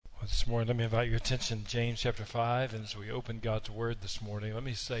This morning, let me invite your attention to James chapter 5. And as we open God's Word this morning, let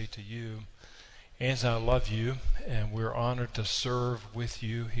me say to you, Angie, I love you, and we're honored to serve with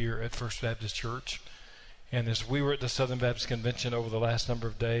you here at First Baptist Church. And as we were at the Southern Baptist Convention over the last number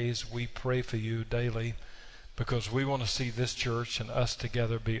of days, we pray for you daily because we want to see this church and us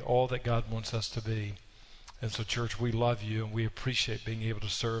together be all that God wants us to be. And so, church, we love you, and we appreciate being able to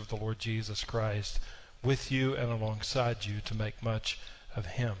serve the Lord Jesus Christ with you and alongside you to make much of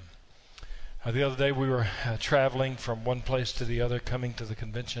Him. The other day we were traveling from one place to the other, coming to the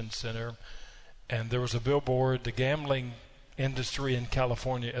convention center, and there was a billboard. The gambling industry in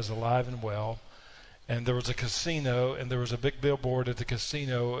California is alive and well, and there was a casino, and there was a big billboard at the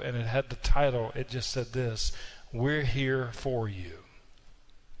casino, and it had the title. It just said this: "We're here for you."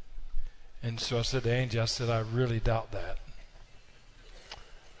 And so I said to Angie, I really doubt that.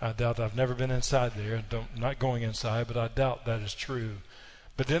 I doubt. I've never been inside there. Not going inside, but I doubt that is true.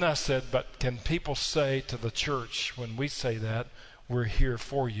 But then I said, but can people say to the church, when we say that, we're here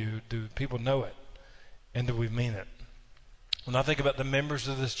for you, do people know it? And do we mean it? When I think about the members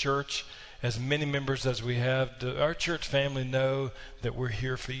of this church, as many members as we have, do our church family know that we're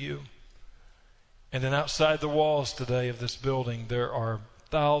here for you? And then outside the walls today of this building, there are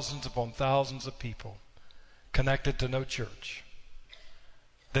thousands upon thousands of people connected to no church.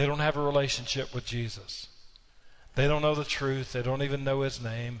 They don't have a relationship with Jesus. They don't know the truth. They don't even know His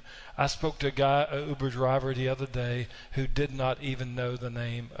name. I spoke to an Uber driver the other day who did not even know the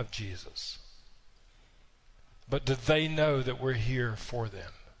name of Jesus. But did they know that we're here for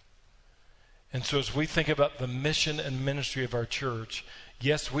them? And so as we think about the mission and ministry of our church,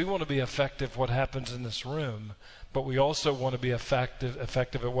 yes, we want to be effective what happens in this room, but we also want to be effective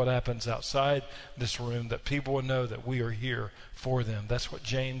at what happens outside this room, that people will know that we are here for them. That's what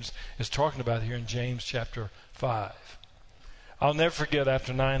James is talking about here in James chapter 5. I'll never forget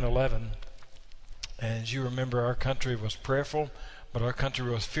after 9/11, and as you remember, our country was prayerful, but our country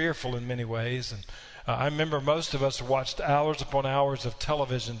was fearful in many ways. And I remember most of us watched hours upon hours of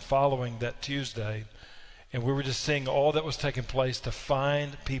television following that Tuesday, and we were just seeing all that was taking place to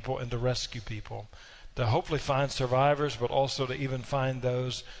find people and to rescue people, to hopefully find survivors, but also to even find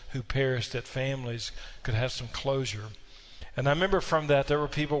those who perished, that families could have some closure. And I remember from that, there were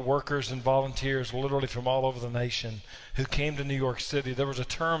people, workers and volunteers, literally from all over the nation, who came to New York City. There was a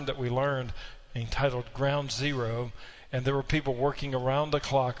term that we learned entitled Ground Zero, and there were people working around the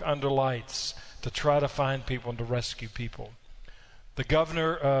clock under lights to try to find people and to rescue people. The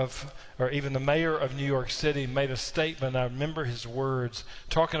governor or even the mayor of New York City made a statement. I remember his words,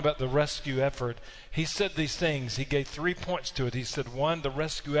 talking about the rescue effort. He said these things. He gave 3 points to it. He said, 1, the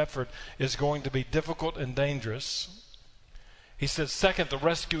rescue effort is going to be difficult and dangerous. He said, 2nd, the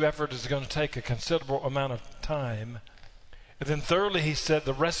rescue effort is going to take a considerable amount of time. And then thirdly, he said,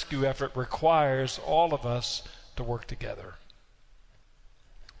 the rescue effort requires all of us to work together.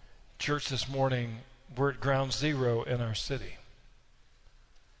 Church, this morning, we're at ground zero in our city.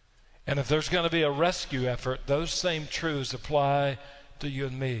 And if there's going to be a rescue effort, those same truths apply to you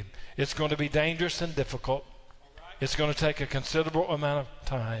and me. It's going to be dangerous and difficult. It's going to take a considerable amount of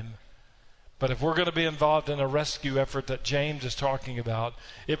time. But if we're going to be involved in a rescue effort that James is talking about,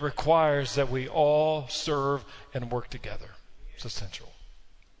 it requires that we all serve and work together. It's essential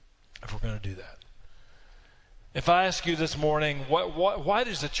if we're going to do that. If I ask you this morning, why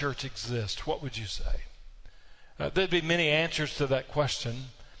does the church exist? What would you say? There'd be many answers to that question,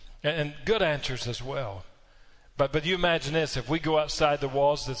 and good answers as well. But you imagine this: if we go outside the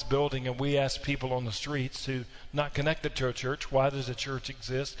walls of this building and we ask people on the streets who not connected to a church, why does a church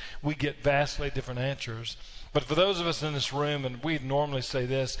exist? We get vastly different answers. But for those of us in this room, and we normally say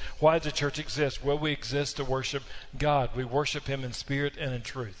this: why does the church exist? Well, we exist to worship God. We worship Him in spirit and in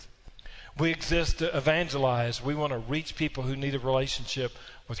truth. We exist to evangelize. We want to reach people who need a relationship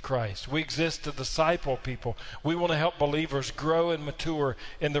with Christ. We exist to disciple people. We want to help believers grow and mature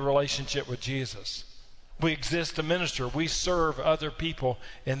in the relationship with Jesus. We exist to minister. We serve other people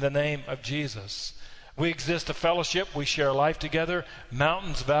in the name of Jesus. We exist to fellowship. We share life together.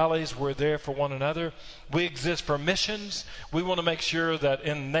 Mountains, valleys, we're there for one another. We exist for missions. We want to make sure that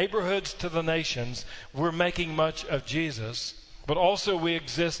in neighborhoods to the nations, we're making much of Jesus. But also we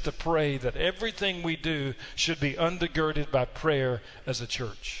exist to pray that everything we do should be undergirded by prayer as a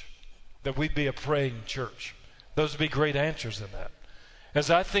church. That we be a praying church. Those would be great answers in that. As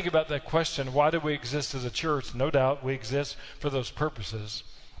I think about that question, why do we exist as a church? No doubt we exist for those purposes.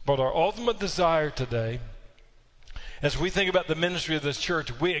 But our ultimate desire today, as we think about the ministry of this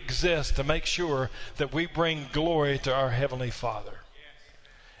church, we exist to make sure that we bring glory to our Heavenly Father.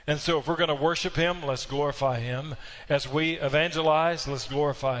 And so if we're going to worship him, let's glorify him. As we evangelize, let's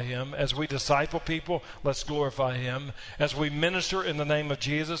glorify him. As we disciple people, let's glorify him. As we minister in the name of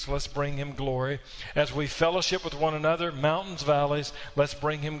Jesus, let's bring him glory. As we fellowship with one another, mountains, valleys, let's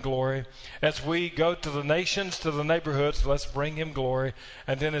bring him glory. As we go to the nations, to the neighborhoods, let's bring him glory.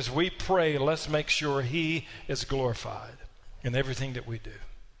 And then as we pray, let's make sure he is glorified in everything that we do.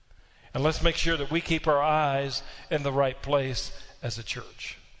 And let's make sure that we keep our eyes in the right place as a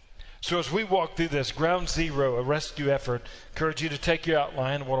church. So as we walk through this Ground Zero, a rescue effort, I encourage you to take your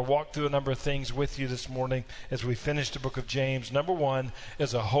outline. I want to walk through a number of things with you this morning as we finish the book of James. Number one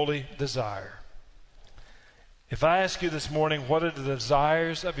is a holy desire. If I ask you this morning, what are the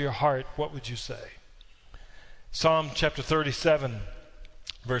desires of your heart, what would you say? Psalm chapter 37,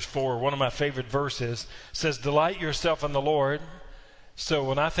 verse 4, one of my favorite verses, says, "Delight yourself in the Lord." So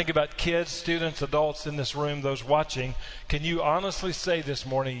when I think about kids, students, adults in this room, those watching, can you honestly say this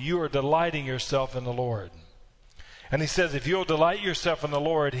morning, you are delighting yourself in the Lord? And he says, if you'll delight yourself in the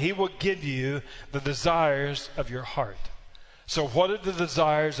Lord, he will give you the desires of your heart. So what are the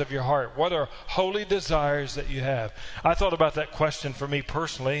desires of your heart? What are holy desires that you have? I thought about that question for me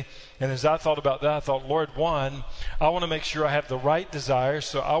personally. And as I thought about that, I thought, Lord, one, I want to make sure I have the right desires.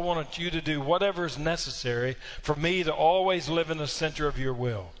 So I want you to do whatever is necessary for me to always live in the center of your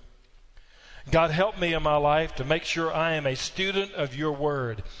will. God, help me in my life to make sure I am a student of your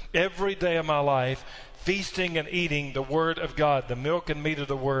word every day of my life, feasting and eating the word of God, the milk and meat of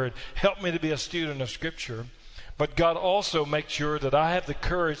the word. Help me to be a student of Scripture. But God, also make sure that I have the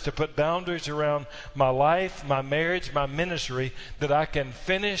courage to put boundaries around my life, my marriage, my ministry, that I can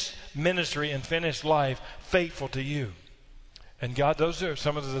finish ministry and finish life faithful to you. And God, those are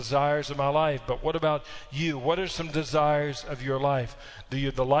some of the desires of my life. But what about you? What are some desires of your life? Do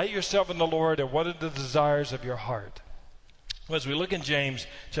you delight yourself in the Lord, and what are the desires of your heart? Well, as we look in James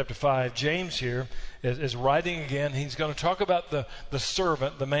chapter 5, James here is writing again. He's going to talk about the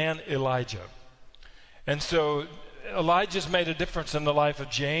servant, the man Elijah. And so Elijah's made a difference in the life of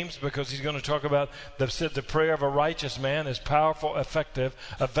James, because he's going to talk about the prayer of a righteous man is powerful, effective,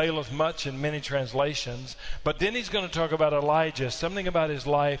 availeth much in many translations. But then he's going to talk about Elijah. Something about his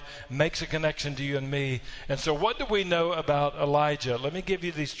life makes a connection to you and me. And so what do we know about Elijah? Let me give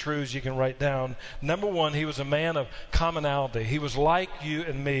you these truths you can write down. Number one, he was a man of commonality. He was like you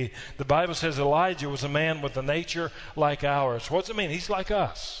and me. The Bible says Elijah was a man with a nature like ours. What does it mean? He's like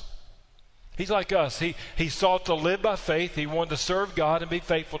us. He's like us. He sought to live by faith. He wanted to serve God and be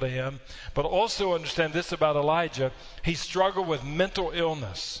faithful to him. But also understand this about Elijah. He struggled with mental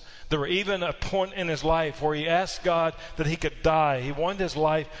illness. There were even a point in his life where he asked God that he could die. He wanted his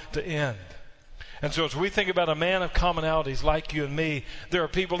life to end. And so as we think about a man of commonalities like you and me, there are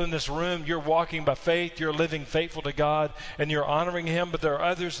people in this room, you're walking by faith, you're living faithful to God, and you're honoring him. But there are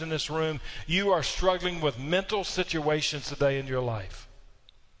others in this room, you are struggling with mental situations today in your life.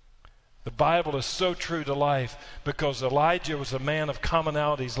 The Bible is so true to life, because Elijah was a man of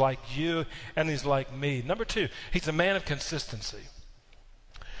commonalities like you, and he's like me. Number two, he's a man of consistency.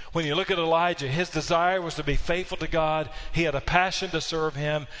 When you look at Elijah, his desire was to be faithful to God. He had a passion to serve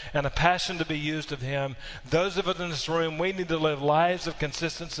him and a passion to be used of him. Those of us in this room, we need to live lives of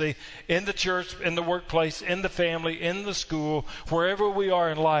consistency in the church, in the workplace, in the family, in the school, wherever we are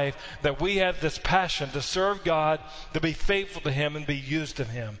in life, that we have this passion to serve God, to be faithful to him and be used of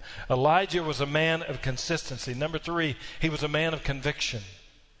him. Elijah was a man of consistency. Number three, he was a man of conviction.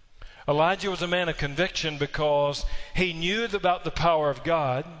 Elijah was a man of conviction because he knew about the power of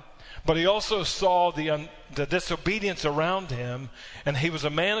God, but he also saw the disobedience around him, and he was a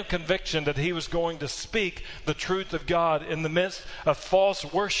man of conviction that he was going to speak the truth of God in the midst of false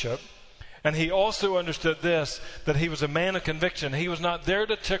worship. And he also understood this, that he was a man of conviction. He was not there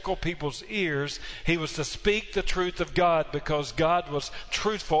to tickle people's ears. He was to speak the truth of God, because God was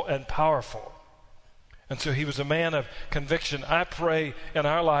truthful and powerful. And so he was a man of conviction. I pray in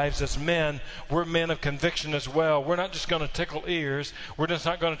our lives as men, we're men of conviction as well. We're not just going to tickle ears. We're just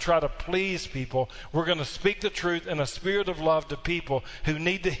not going to try to please people. We're going to speak the truth in a spirit of love to people who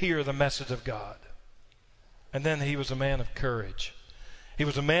need to hear the message of God. And then he was a man of courage. He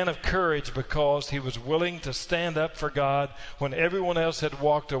was a man of courage because he was willing to stand up for God when everyone else had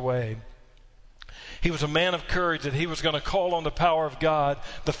walked away. He was a man of courage, that he was going to call on the power of God.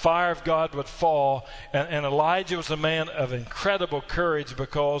 The fire of God would fall. And Elijah was a man of incredible courage,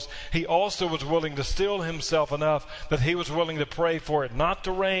 because he also was willing to still himself enough that he was willing to pray for it not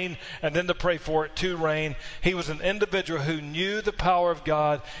to rain, and then to pray for it to rain. He was an individual who knew the power of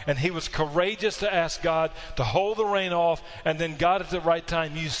God, and he was courageous to ask God to hold the rain off, and then God at the right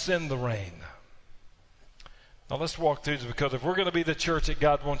time, you send the rain. Now let's walk through this, because if we're going to be the church that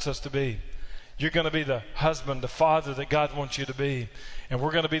God wants us to be, you're going to be the husband, the father that God wants you to be, and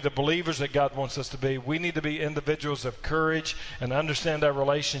we're going to be the believers that God wants us to be. We need to be individuals of courage and understand our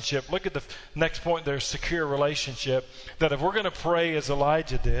relationship. Look at the next point there, secure relationship. That if we're going to pray as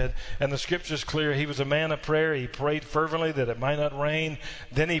Elijah did, and the scripture is clear, he was a man of prayer. He prayed fervently that it might not rain.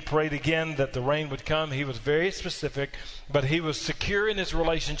 Then he prayed again that the rain would come. He was very specific, but he was secure in his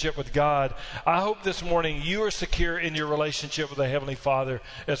relationship with God. I hope this morning you are secure in your relationship with the Heavenly Father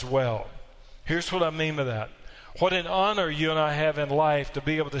as well. Here's what I mean by that. What an honor you and I have in life to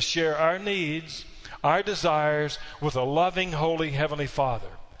be able to share our needs, our desires with a loving, holy Heavenly Father.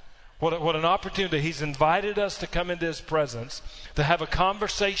 What an opportunity. He's invited us to come into His presence, to have a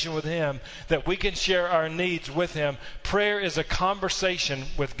conversation with Him, that we can share our needs with Him. Prayer is a conversation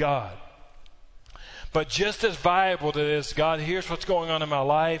with God. But just as viable it is, God, here's what's going on in my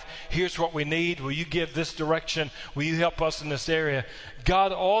life. Here's what we need. Will you give this direction? Will you help us in this area?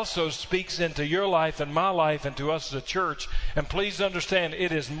 God also speaks into your life and my life and to us as a church. And please understand,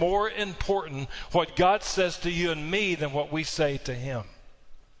 it is more important what God says to you and me than what we say to Him.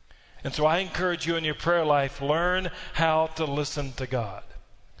 And so I encourage you in your prayer life, learn how to listen to God.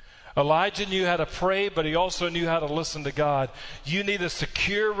 Elijah knew how to pray, but he also knew how to listen to God. You need a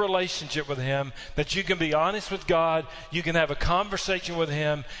secure relationship with Him, that you can be honest with God, you can have a conversation with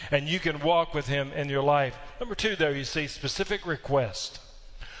Him, and you can walk with Him in your life. Number 2 there, you see, specific request.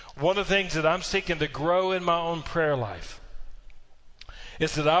 One of the things that I'm seeking to grow in my own prayer life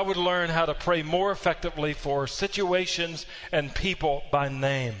is that I would learn how to pray more effectively for situations and people by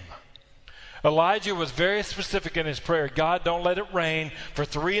name. Elijah was very specific in his prayer. God, don't let it rain. For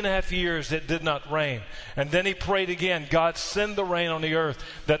 3.5 years it did not rain. And then he prayed again, God, send the rain on the earth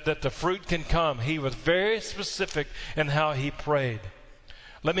that the fruit can come. He was very specific in how he prayed.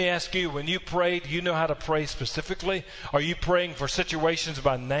 Let me ask you, when you prayed, you know how to pray specifically? Are you praying for situations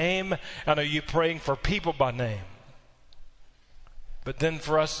by name? And are you praying for people by name? But then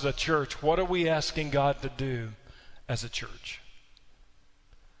for us as a church, what are we asking God to do as a church?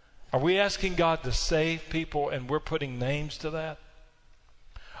 Are we asking God to save people and we're putting names to that?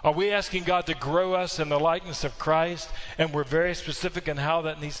 Are we asking God to grow us in the likeness of Christ and we're very specific in how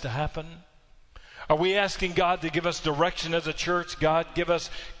that needs to happen? Are we asking God to give us direction as a church? God, give us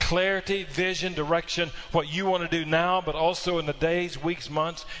clarity, vision, direction, what you want to do now, but also in the days, weeks,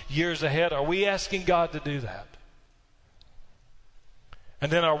 months, years ahead. Are we asking God to do that?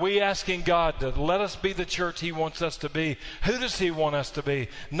 And then are we asking God to let us be the church He wants us to be? Who does He want us to be?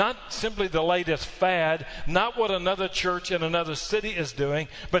 Not simply the latest fad, not what another church in another city is doing,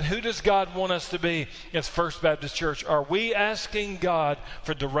 but who does God want us to be as First Baptist Church? Are we asking God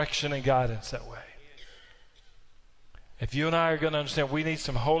for direction and guidance that way? If you and I are going to understand we need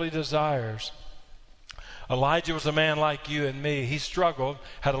some holy desires. Elijah was a man like you and me. He struggled,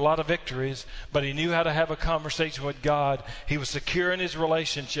 had a lot of victories, but he knew how to have a conversation with God. He was secure in his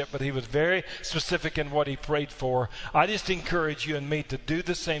relationship, but he was very specific in what he prayed for. I just encourage you and me to do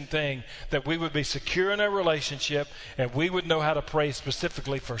the same thing, that we would be secure in our relationship and we would know how to pray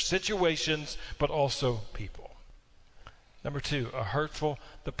specifically for situations, but also people. Number 2, a hurtful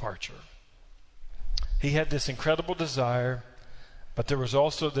departure. He had this incredible desire, but there was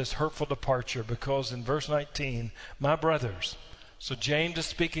also this hurtful departure, because in verse 19, my brothers, so James is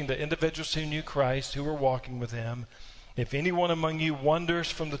speaking to individuals who knew Christ, who were walking with Him. If anyone among you wanders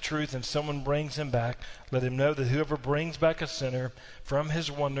from the truth and someone brings him back, let him know that whoever brings back a sinner from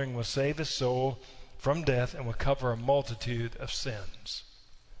his wandering will save his soul from death and will cover a multitude of sins.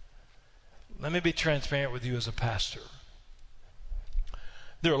 Let me be transparent with you as a pastor.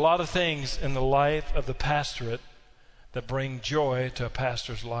 There are a lot of things in the life of the pastorate that bring joy to a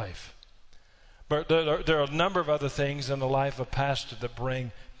pastor's life. But there are a number of other things in the life of a pastor that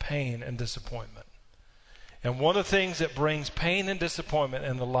bring pain and disappointment. And one of the things that brings pain and disappointment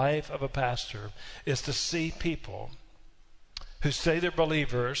in the life of a pastor is to see people who say they're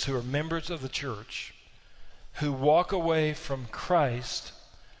believers, who are members of the church, who walk away from Christ,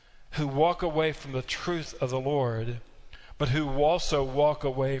 who walk away from the truth of the Lord, but who also walk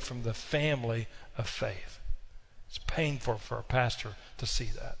away from the family of faith. It's painful for a pastor to see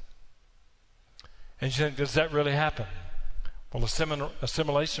that. And you think, does that really happen? Well,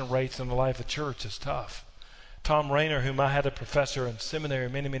 assimilation rates in the life of church is tough. Tom Rainer, whom I had a professor in seminary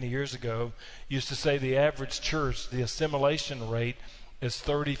many, many years ago, used to say the average church, the assimilation rate is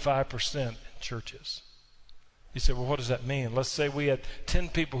 35% in churches. He said, well, what does that mean? Let's say we had 10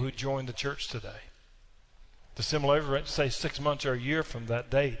 people who joined the church today. The similarity rate, say 6 months or a year from that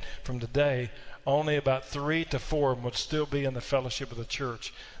date, from today, only about 3 to 4 would still be in the fellowship of the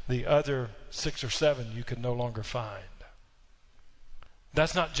church. The other 6 or 7 you could no longer find.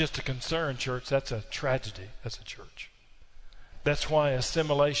 That's not just a concern, church. That's a tragedy as a church. That's why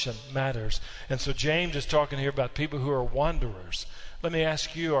assimilation matters. And so James is talking here about people who are wanderers. Let me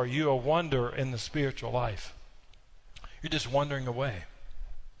ask you, are you a wanderer in the spiritual life? You're just wandering away.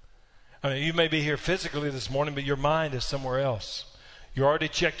 I mean, you may be here physically this morning, but your mind is somewhere else. You already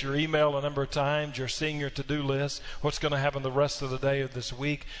checked your email a number of times. You're seeing your to-do list, what's going to happen the rest of the day of this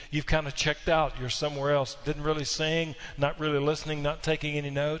week. You've kind of checked out. You're somewhere else. Didn't really sing, not really listening, not taking any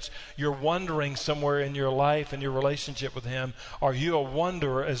notes. You're wandering somewhere in your life and your relationship with Him. Are you a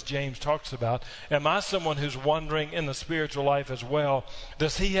wanderer, as James talks about? Am I someone who's wandering in the spiritual life as well?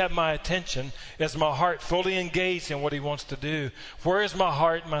 Does He have my attention? Is my heart fully engaged in what He wants to do? Where is my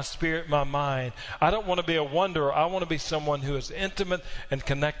heart, my spirit, my mind? I don't want to be a wanderer. I want to be someone who is intimate and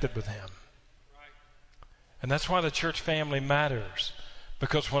connected with Him. And that's why the church family matters.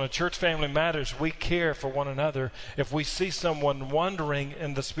 Because when a church family matters, we care for one another. If we see someone wandering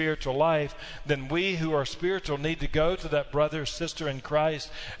in the spiritual life, then we who are spiritual need to go to that brother or sister in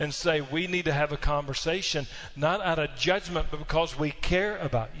Christ and say, we need to have a conversation, not out of judgment, but because we care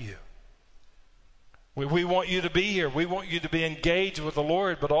about you. We want you to be here. We want you to be engaged with the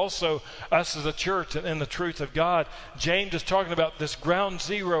Lord, but also us as a church in the truth of God. James is talking about this ground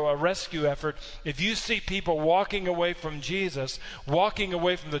zero, a rescue effort. If you see people walking away from Jesus, walking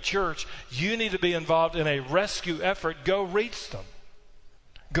away from the church, you need to be involved in a rescue effort. Go reach them.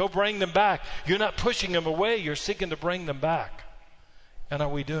 Go bring them back. You're not pushing them away. You're seeking to bring them back. And are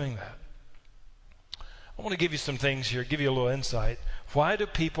we doing that? I want to give you some things here, give you a little insight. Why do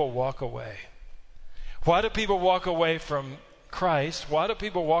people walk away? Why do people walk away from Christ? Why do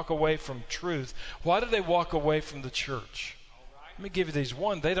people walk away from truth? Why do they walk away from the church? Let me give you these.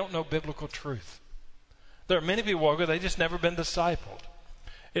 One, they don't know biblical truth. There are many people walk away, they've just never been discipled.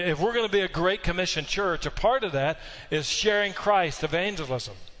 If we're going to be a Great Commission church, a part of that is sharing Christ,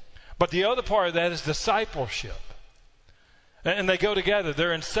 evangelism. But the other part of that is discipleship. And they go together.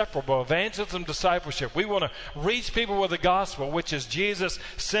 They're inseparable. Evangelism, discipleship. We want to reach people with the gospel, which is Jesus'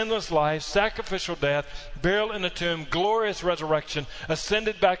 sinless life, sacrificial death, burial in the tomb, glorious resurrection,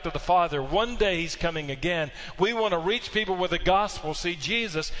 ascended back to the Father. One day He's coming again. We want to reach people with the gospel, see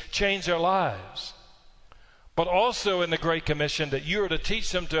Jesus change their lives. But also in the Great Commission that you are to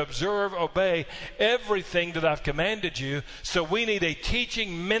teach them to observe, obey everything that I've commanded you. So we need a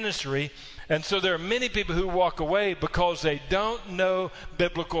teaching ministry. And so there are many people who walk away because they don't know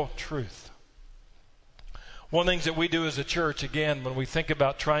biblical truth. One of the things that we do as a church, again, when we think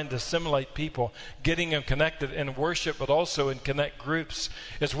about trying to assimilate people, getting them connected in worship, but also in connect groups,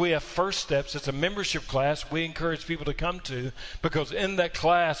 is we have first steps. It's a membership class we encourage people to come to, because in that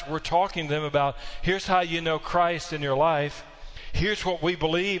class we're talking to them about, here's how you know Christ in your life. Here's what we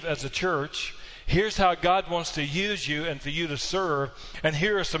believe as a church. Here's how God wants to use you and for you to serve. And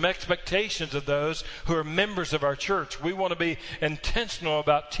here are some expectations of those who are members of our church. We want to be intentional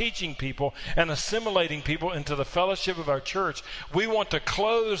about teaching people and assimilating people into the fellowship of our church. We want to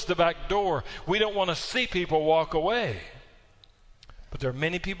close the back door. We don't want to see people walk away. But there are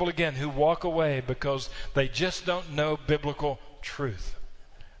many people, again, who walk away because they just don't know biblical truth.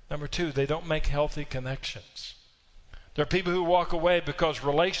 Number two, they don't make healthy connections. There are people who walk away because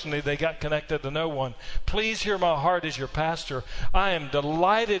relationally they got connected to no one. Please hear my heart as your pastor. I am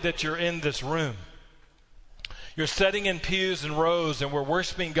delighted that you're in this room. You're sitting in pews and rows, and we're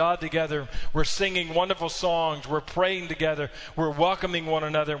worshiping God together. We're singing wonderful songs. We're praying together. We're welcoming one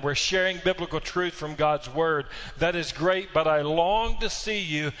another. We're sharing biblical truth from God's Word. That is great, but I long to see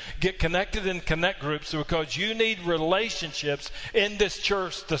you get connected in connect groups because you need relationships in this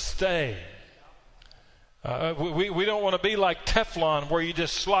church to stay. We don't want to be like Teflon where you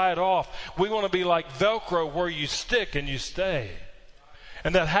just slide off. We want to be like Velcro where you stick and you stay.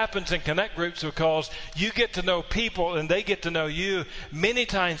 And that happens in connect groups because you get to know people and they get to know you. Many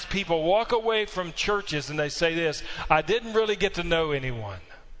times people walk away from churches and they say this, I didn't really get to know anyone.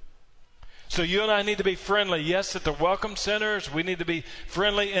 So you and I need to be friendly. Yes, at the welcome centers, we need to be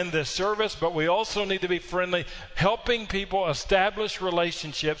friendly in this service, but we also need to be friendly helping people establish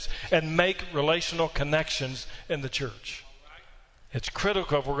relationships and make relational connections in the church. It's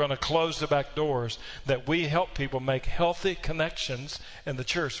critical if we're going to close the back doors that we help people make healthy connections in the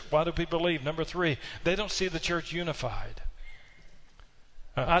church. Why do people leave? Number three, they don't see the church unified.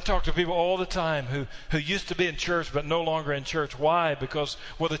 I talk to people all the time who used to be in church but no longer in church. Why? Because,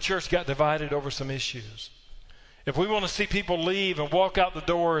 the church got divided over some issues. If we want to see people leave and walk out the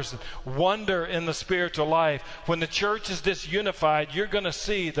doors and wander in the spiritual life, when the church is disunified, you're going to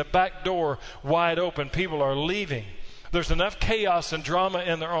see the back door wide open. People are leaving. There's enough chaos and drama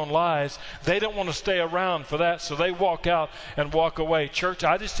in their own lives. They don't want to stay around for that, so they walk out and walk away. Church,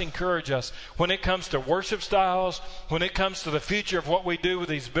 I just encourage us, when it comes to worship styles, when it comes to the future of what we do with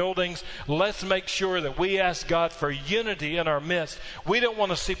these buildings, let's make sure that we ask God for unity in our midst. We don't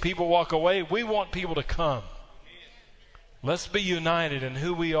want to see people walk away. We want people to come. Let's be united in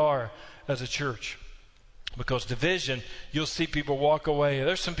who we are as a church. Because division, you'll see people walk away.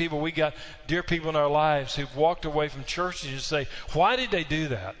 There's some people, we got dear people in our lives who've walked away from churches. You say, why did they do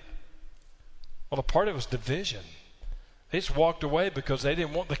that? Well, a part of it was division. They just walked away because they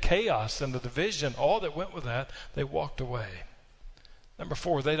didn't want the chaos and the division, all that went with that. They walked away. Number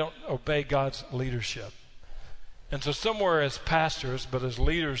 4, they don't obey God's leadership. And so somewhere as pastors, but as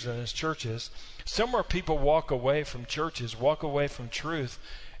leaders and as churches, somewhere people walk away from churches, walk away from truth,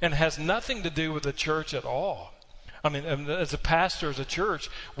 and has nothing to do with the church at all. I mean, as a pastor, as a church,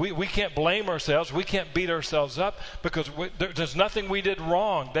 we can't blame ourselves. We can't beat ourselves up because there's nothing we did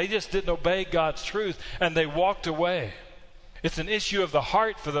wrong. They just didn't obey God's truth, and they walked away. It's an issue of the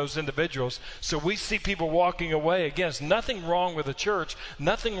heart for those individuals. So we see people walking away. Again, it's nothing wrong with the church,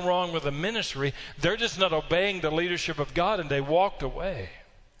 nothing wrong with the ministry. They're just not obeying the leadership of God, and they walked away.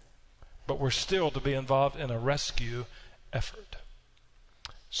 But we're still to be involved in a rescue effort.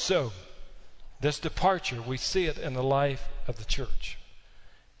 So, this departure, we see it in the life of the church.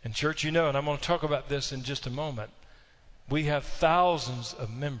 And church, you know, and I'm going to talk about this in just a moment, we have thousands of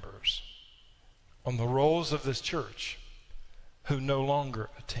members on the rolls of this church who no longer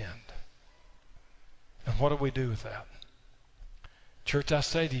attend. And what do we do with that? Church, I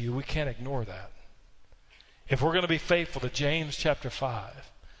say to you, we can't ignore that. If we're going to be faithful to James chapter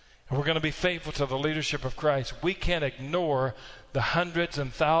 5, and we're going to be faithful to the leadership of Christ, we can't ignore the hundreds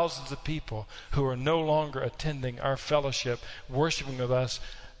and thousands of people who are no longer attending our fellowship, worshiping with us,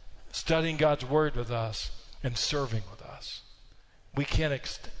 studying God's Word with us, and serving with us. We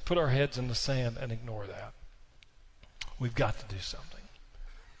can't put our heads in the sand and ignore that. We've got to do something.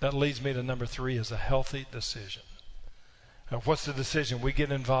 That leads me to number 3, is a healthy decision. Now, what's the decision? We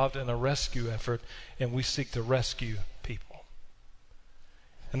get involved in a rescue effort, and we seek to rescue people.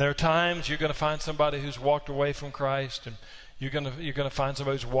 And there are times you're going to find somebody who's walked away from Christ, and you're going to find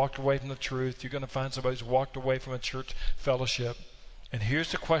somebody who's walked away from the truth. You're going to find somebody who's walked away from a church fellowship. And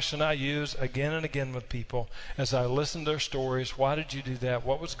here's the question I use again and again with people as I listen to their stories. Why did you do that?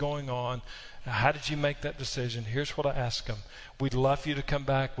 What was going on? How did you make that decision? Here's what I ask them. We'd love for you to come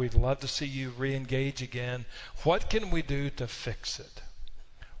back. We'd love to see you re-engage again. What can we do to fix it?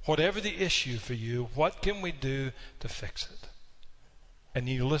 Whatever the issue for you, what can we do to fix it? And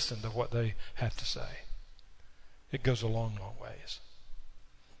you listen to what they have to say. It goes a long, long ways.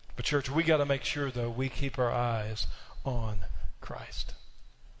 But church, we got to make sure, though, we keep our eyes on Christ.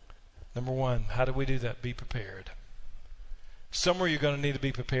 Number 1, how do we do that? Be prepared. Somewhere you're going to need to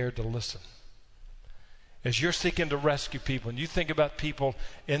be prepared to listen. As you're seeking to rescue people, and you think about people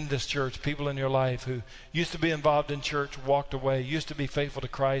in this church, people in your life who used to be involved in church, walked away, used to be faithful to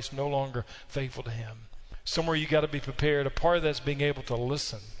Christ, no longer faithful to Him. Somewhere you got to be prepared. A part of that's being able to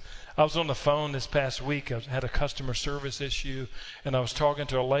listen. I was on the phone this past week. I had a customer service issue, and I was talking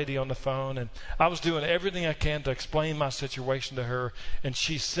to a lady on the phone, and I was doing everything I can to explain my situation to her, and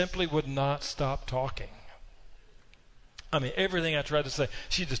she simply would not stop talking. I mean, everything I tried to say,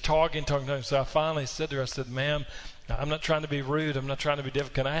 she just talking. So I finally said to her, I said, ma'am, I'm not trying to be rude. I'm not trying to be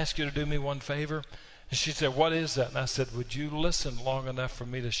difficult. Can I ask you to do me one favor? And she said, what is that? And I said, would you listen long enough for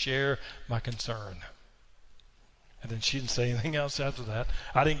me to share my concern? And then she didn't say anything else after that.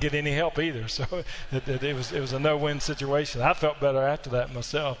 I didn't get any help either, so it was a no-win situation. I felt better after that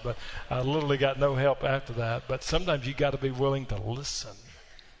myself, but I literally got no help after that. But sometimes you got to be willing to listen.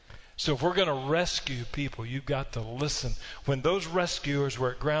 So if we're going to rescue people, you've got to listen. When those rescuers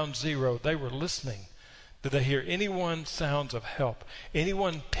were at ground zero, they were listening. Did they hear anyone sounds of help?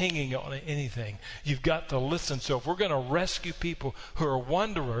 Anyone pinging on anything? You've got to listen. So if we're going to rescue people who are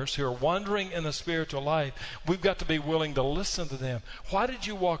wanderers, who are wandering in the spiritual life, we've got to be willing to listen to them. Why did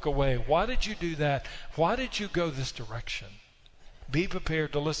you walk away? Why did you do that? Why did you go this direction? Be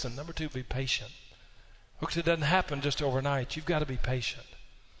prepared to listen. Number 2, be patient. Because it doesn't happen just overnight. You've got to be patient.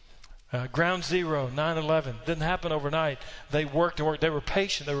 Ground zero, 9/11, didn't happen overnight. They worked and worked. They were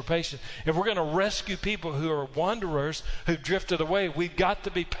patient. If we're going to rescue people who are wanderers, who've drifted away, we've got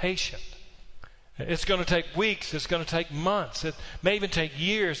to be patient. It's going to take weeks. It's going to take months. It may even take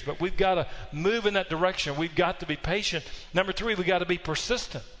years, but we've got to move in that direction. We've got to be patient. Number 3, we've got to be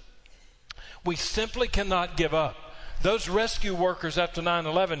persistent. We simply cannot give up. Those rescue workers after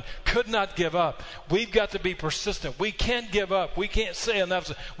 9/11 could not give up. We've got to be persistent. We can't give up. We can't say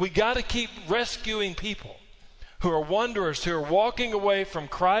enough. We got to keep rescuing people who are wanderers, who are walking away from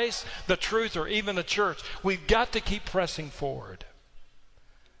Christ, the truth, or even the church. We've got to keep pressing forward.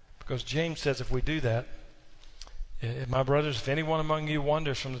 Because James says if we do that, my brothers, if anyone among you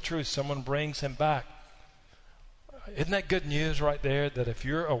wanders from the truth, someone brings him back. Isn't that good news right there, that if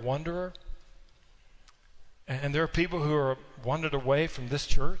you're a wanderer, and there are people who are wandered away from this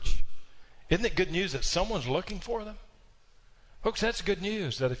church, isn't it good news that someone's looking for them? Folks, that's good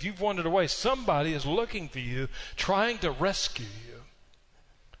news, that if you've wandered away, somebody is looking for you, trying to rescue you.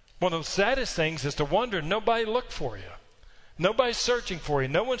 One of the saddest things is to wonder and nobody looked for you. Nobody's searching for you.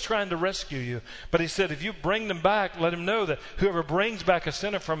 No one's trying to rescue you. But he said, if you bring them back, let him know that whoever brings back a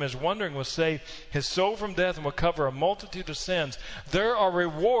sinner from his wandering will save his soul from death and will cover a multitude of sins. There are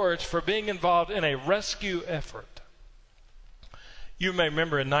rewards for being involved in a rescue effort. You may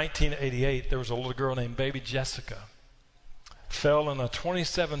remember in 1988, there was a little girl named Baby Jessica. Fell in a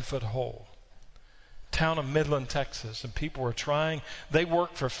 27-foot hole. Town of Midland, Texas. And people were trying. They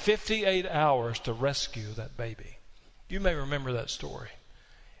worked for 58 hours to rescue that baby. You may remember that story.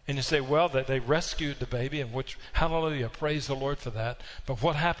 And you say, well, that they rescued the baby, and which, hallelujah, praise the Lord for that. But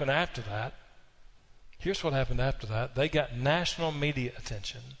what happened after that? Here's what happened after that. They got national media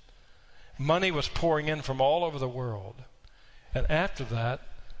attention. Money was pouring in from all over the world. And after that,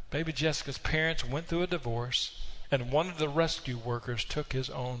 baby Jessica's parents went through a divorce, and one of the rescue workers took his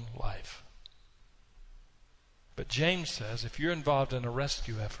own life. But James says, if you're involved in a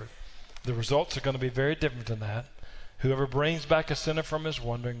rescue effort, the results are going to be very different than that. Whoever brings back a sinner from his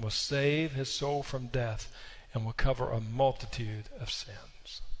wandering will save his soul from death and will cover a multitude of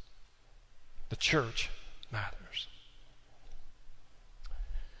sins. The church matters.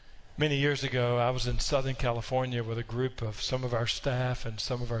 Many years ago, I was in Southern California with a group of some of our staff and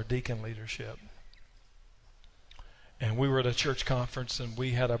some of our deacon leadership. And we were at a church conference, and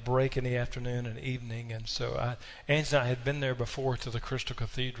we had a break in the afternoon and evening. And so Angie and I had been there before to the Crystal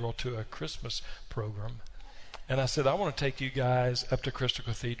Cathedral to a Christmas program. And I said, I want to take you guys up to Crystal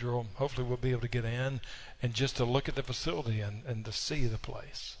Cathedral. Hopefully we'll be able to get in and just to look at the facility and to see the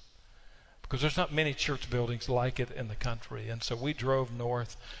place. Because there's not many church buildings like it in the country. And so we drove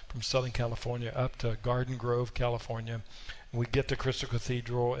north from Southern California up to Garden Grove, California. We get to Crystal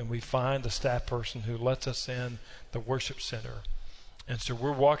Cathedral, and we find a staff person who lets us in the worship center. And so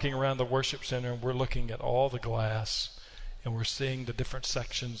we're walking around the worship center, and we're looking at all the glass. And we're seeing the different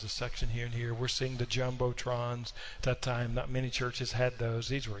sections, the section here and here. We're seeing the jumbotrons. At that time, not many churches had those.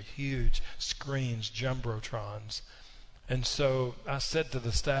 These were huge screens, jumbotrons. And so I said to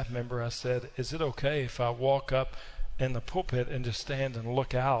the staff member, I said, is it okay if I walk up in the pulpit and just stand and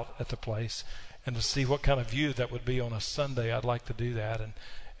look out at the place and to see what kind of view that would be on a Sunday? I'd like to do that.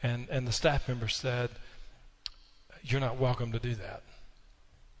 And the staff member said, you're not welcome to do that.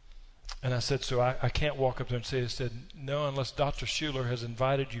 And I said, so I can't walk up there and say it. He said, no, unless Dr. Schuler has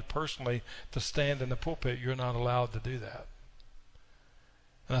invited you personally to stand in the pulpit, you're not allowed to do that.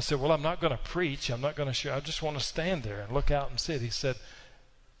 And I said, well, I'm not going to preach. I'm not going to share. I just want to stand there and look out and see it. He said,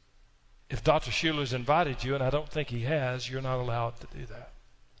 if Dr. Schuler's invited you, and I don't think he has, you're not allowed to do that.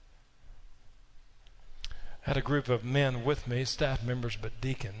 I had a group of men with me, staff members but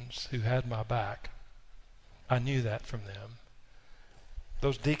deacons, who had my back. I knew that from them.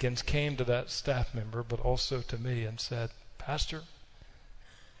 Those deacons came to that staff member, but also to me, and said, Pastor,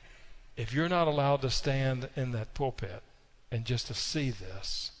 if you're not allowed to stand in that pulpit and just to see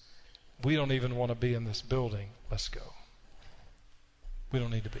this, we don't even want to be in this building. Let's go. We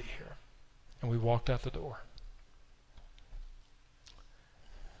don't need to be here. And we walked out the door.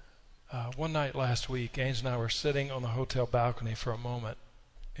 One night last week, Ange and I were sitting on the hotel balcony for a moment.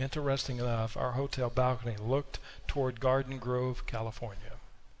 Interesting enough, our hotel balcony looked toward Garden Grove, California.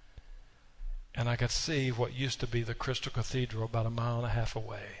 And I could see what used to be the Crystal Cathedral about 1.5 miles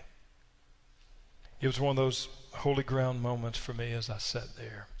away. It was one of those holy ground moments for me as I sat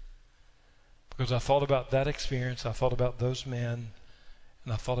there. Because I thought about that experience, I thought about those men,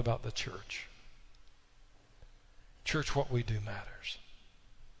 and I thought about the church. Church, what we do matters.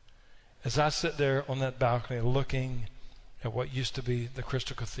 As I sit there on that balcony looking at what used to be the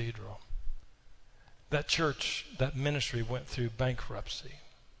Crystal Cathedral, that church, that ministry went through bankruptcy.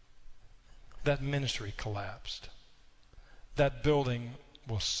 That ministry collapsed. That building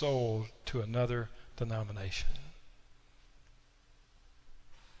was sold to another denomination.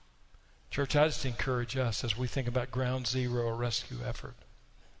 Church, I just encourage us as we think about Ground Zero, a rescue effort,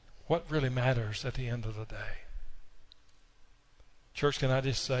 what really matters at the end of the day? Church, can I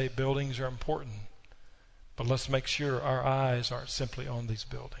just say, buildings are important, but let's make sure our eyes aren't simply on these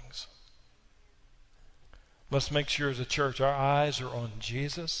buildings. Let's make sure as a church our eyes are on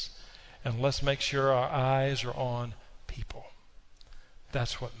Jesus, and let's make sure our eyes are on people.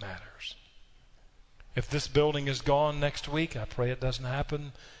 That's what matters. If this building is gone next week, I pray it doesn't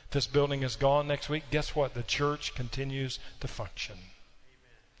happen. If this building is gone next week, guess what? The church continues to function.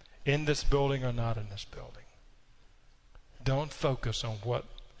 Amen. In this building or not in this building. Don't focus on what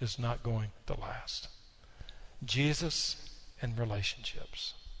is not going to last. Jesus and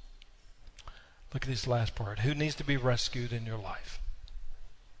relationships. Look at this last part. Who needs to be rescued in your life?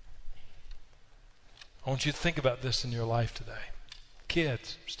 I want you to think about this in your life today.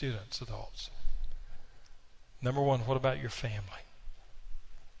 Kids, students, adults. Number one, what about your family?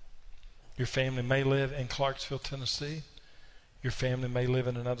 Your family may live in Clarksville, Tennessee. Your family may live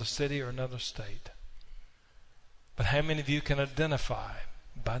in another city or another state. But how many of you can identify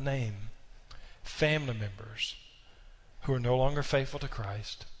by name family members who are no longer faithful to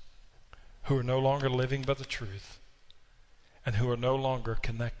Christ, who are no longer living by the truth, and who are no longer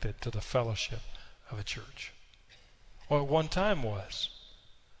connected to the fellowship of a church? Well, at one time was,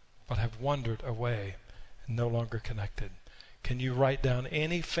 but have wandered away and no longer connected. Can you write down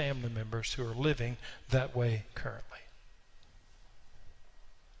any family members who are living that way currently?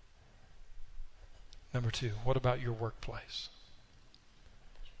 Number two, what about your workplace?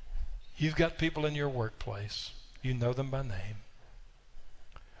 You've got people in your workplace. You know them by name.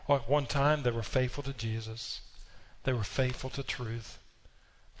 Well, at one time, they were faithful to Jesus. They were faithful to truth.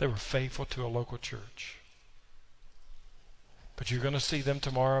 They were faithful to a local church. But you're going to see them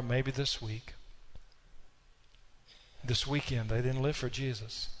tomorrow, maybe this week. This weekend, they didn't live for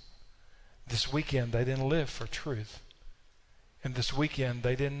Jesus. This weekend, they didn't live for truth. And this weekend,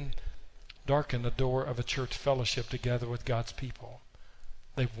 they didn't darken the door of a church fellowship together with God's people.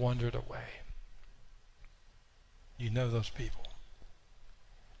 They've wandered away. You know those people.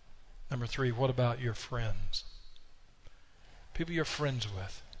 Number three, what about your friends? People you're friends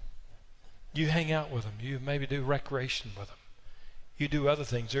with. You hang out with them. You maybe do recreation with them. You do other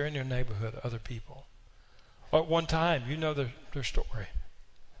things. They're in your neighborhood, other people. Or at one time, you know their story.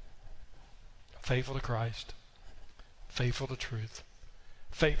 Faithful to Christ. Faithful to truth.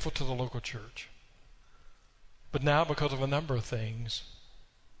 Faithful to the local church. But now, because of a number of things,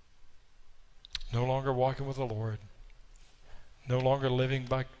 no longer walking with the Lord, no longer living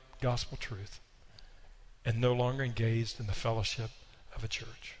by gospel truth, and no longer engaged in the fellowship of a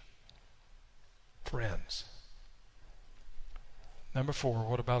church. Friends. Number four,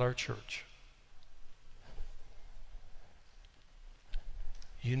 what about our church?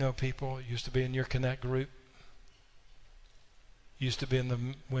 You know people used to be in your Connect group, used to be in the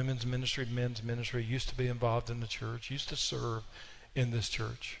women's ministry, men's ministry, used to be involved in the church, used to serve in this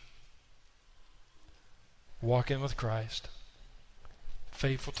church. Walking with Christ,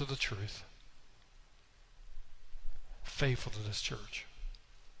 faithful to the truth, faithful to this church.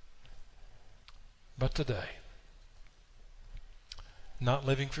 But today, not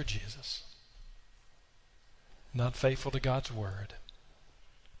living for Jesus, not faithful to God's word,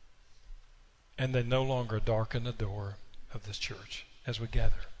 and they no longer darken the door of this church as we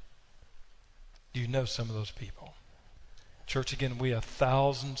gather. Do you know some of those people? Church, again, we have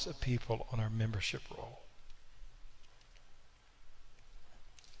thousands of people on our membership roll.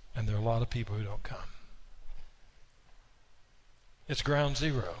 And there are a lot of people who don't come. It's ground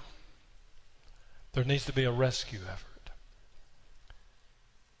zero. There needs to be a rescue effort.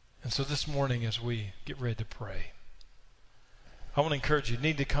 And so this morning, as we get ready to pray, I want to encourage you, you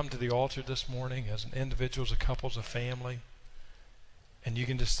need to come to the altar this morning as an individual, as a couple, as a family. And you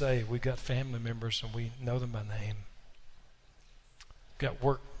can just say, we've got family members and we know them by name. Got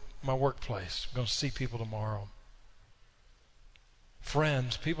my workplace. I'm going to see people tomorrow.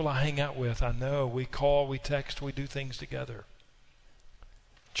 Friends, people I hang out with, I know, we call, we text, we do things together.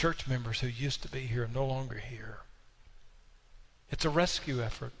 Church members who used to be here, no longer here. It's a rescue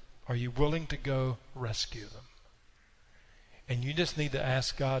effort. Are you willing to go rescue them? And you just need to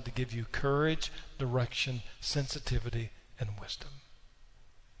ask God to give you courage, direction, sensitivity, and wisdom.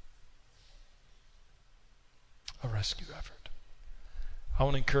 A rescue effort. I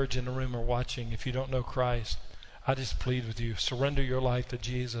want to encourage you in the room or watching, if you don't know Christ, I just plead with you, surrender your life to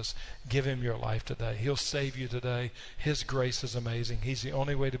Jesus. Give him your life today. He'll save you today. His grace is amazing. He's the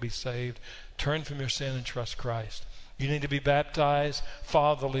only way to be saved. Turn from your sin and trust Christ. You need to be baptized.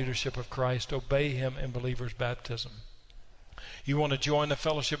 Follow the leadership of Christ. Obey him in believer's baptism. You want to join the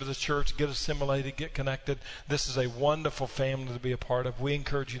fellowship of the church, get assimilated, get connected. This is a wonderful family to be a part of. We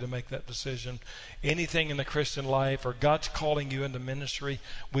encourage you to make that decision. Anything in the Christian life or God's calling you into ministry,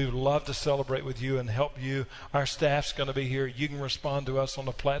 we would love to celebrate with you and help you. Our staff's going to be here. You can respond to us on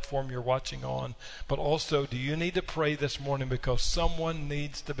the platform you're watching on. But also, do you need to pray this morning because someone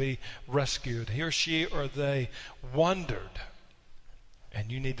needs to be rescued? He or she or they wandered,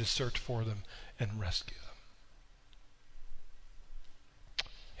 and you need to search for them and rescue them.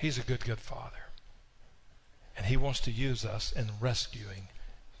 He's a good, good Father. And He wants to use us in rescuing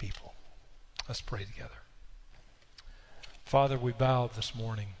people. Let's pray together. Father, we bow this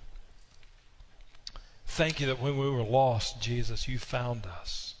morning. Thank you that when we were lost, Jesus, you found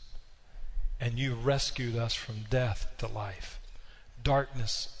us. And you rescued us from death to life,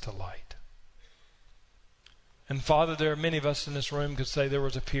 darkness to light. And Father, there are many of us in this room could say there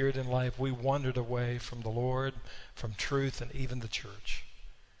was a period in life we wandered away from the Lord, from truth, and even the church.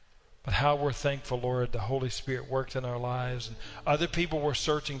 But how we're thankful, Lord, the Holy Spirit worked in our lives. And other people were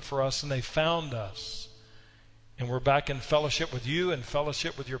searching for us, and they found us. And we're back in fellowship with you and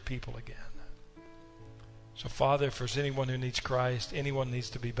fellowship with your people again. So, Father, if there's anyone who needs Christ, anyone needs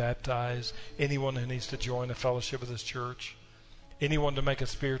to be baptized, anyone who needs to join the fellowship of this church, anyone to make a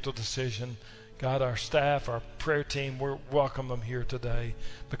spiritual decision, God, our staff, our prayer team, we welcome them here today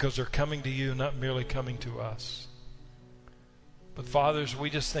because they're coming to you, not merely coming to us. But fathers, we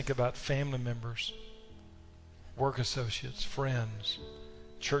just think about family members, work associates, friends,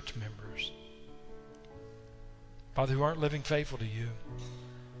 church members, Father, who aren't living faithful to you,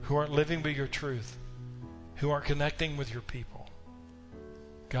 who aren't living by your truth, who aren't connecting with your people.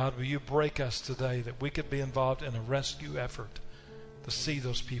 God, will you break us today that we could be involved in a rescue effort to see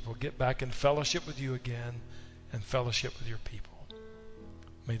those people get back in fellowship with you again and fellowship with your people.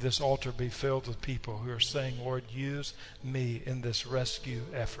 May this altar be filled with people who are saying, Lord, use me in this rescue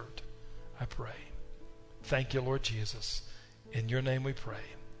effort. I pray. Thank you, Lord Jesus. In your name we pray.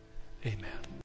 Amen.